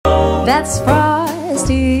That's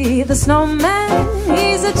Frosty the Snowman.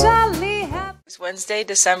 He's a jolly happy. It's Wednesday,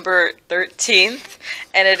 December 13th,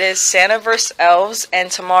 and it is Santa vs. Elves,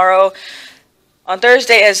 and tomorrow on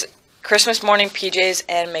Thursday is Christmas morning PJs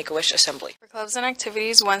and Make-A-Wish assembly. For clubs and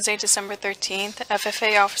activities, Wednesday, December 13th,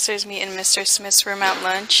 FFA officers meet in Mr. Smith's room at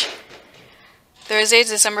lunch. Thursday,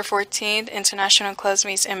 December 14th, International Clubs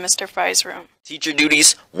meets in Mr. Fry's room. Teacher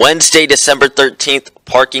duties, Wednesday, December 13th,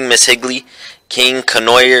 parking Miss Higley, King,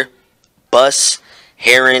 Canoyer, Bus,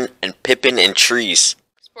 Heron, and Pippin and Trees.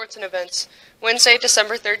 Sports and events, Wednesday,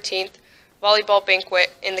 December 13th, volleyball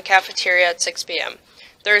banquet in the cafeteria at 6 p.m.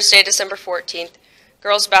 Thursday, December 14th,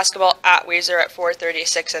 girls basketball at Weezer at 4:30,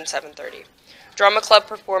 6 and 7:30. Drama club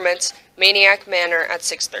performance, Maniac Manor at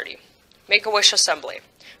 6:30. Make-A-Wish assembly.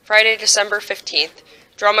 Friday, December 15th,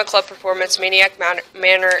 drama club performance, Maniac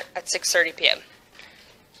Manor at 6:30 p.m.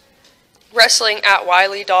 Wrestling at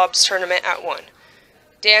Wiley Dobbs tournament at 1.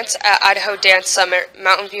 Dance at Idaho Dance Summit,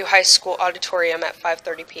 Mountain View High School auditorium at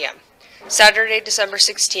 5:30 p.m. Saturday, December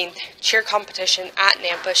 16th, cheer competition at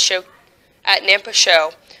Nampa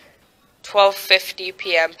Show, 12:50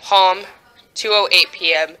 p.m. Palm, 2:08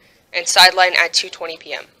 p.m. and Sideline at 2:20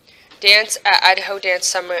 p.m. Dance at Idaho Dance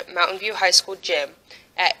Summit, Mountain View High School gym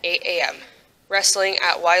at 8 a.m. Wrestling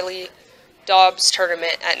at Wiley Dobbs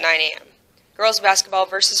tournament at 9 a.m. Girls basketball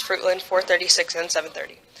versus Fruitland, 4:30, 6 and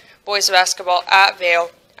 7:30. Boys basketball at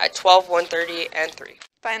Vail at 12, 1:30 and 3.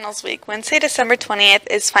 Finals week. Wednesday, December 20th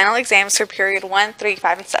is final exams for period 1, 3,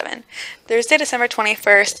 5, and 7. Thursday, December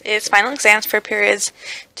 21st is final exams for periods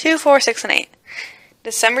 2, 4, 6, and 8.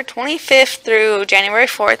 December 25th through January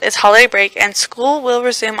 4th is holiday break, and school will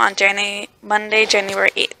resume on Monday,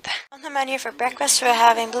 January 8th. On the menu for breakfast, we're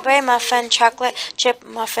having blueberry muffin, chocolate chip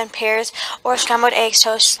muffin, pears, or scrambled eggs,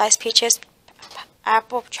 toast, sliced peaches,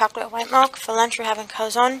 apple, chocolate, white milk. For lunch, we're having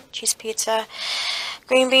calzone, cheese pizza,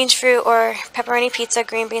 green beans, fruit, or pepperoni pizza,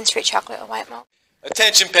 green beans, fruit, chocolate, or white milk.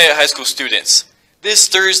 Attention Payette High School students. This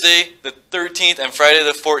Thursday, the 13th, and Friday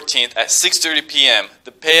the 14th at 6:30 p.m.,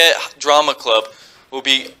 the Payette Drama Club will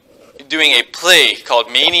be doing a play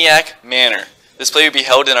called Maniac Manor. This play will be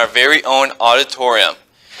held in our very own auditorium.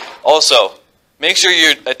 Also, make sure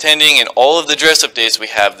you're attending in all of the dress-up days we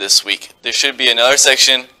have this week. There should be another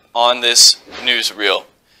section on this newsreel.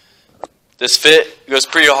 This fit goes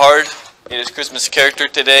pretty hard. It is Christmas character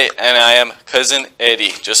today, and I am Cousin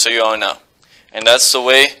Eddie, just so you all know. And that's the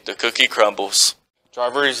way the cookie crumbles.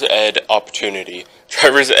 Driver's Ed opportunity.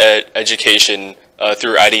 Driver's Ed education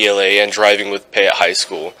through IDLA and driving with Payette High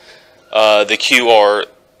School. The QR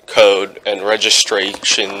code and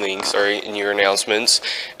registration links are in your announcements,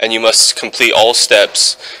 and you must complete all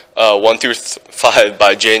steps 1 through 5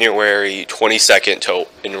 by January 22nd to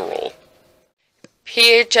enroll.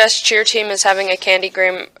 PHS cheer team is having a candy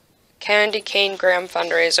cane gram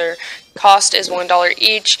fundraiser. Cost is $1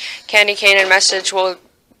 each. Candy cane and message will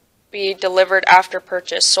be delivered after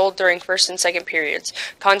purchase, sold during first and second periods.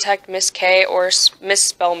 Contact Miss K or Miss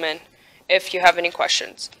Spellman if you have any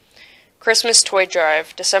questions. Christmas toy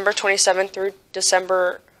drive, November 27th through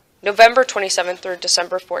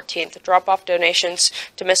December 14th. Drop off donations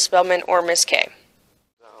to Miss Spellman or Miss K.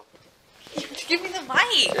 Give me the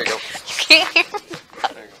mic. There you go. You can't hear me.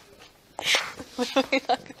 There you go. What are we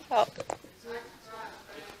talking about? What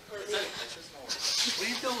are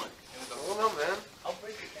you doing? I don't know, man. I'll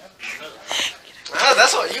break your camera. Ah,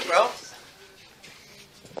 that's what you, bro.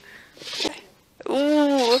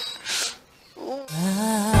 Ooh.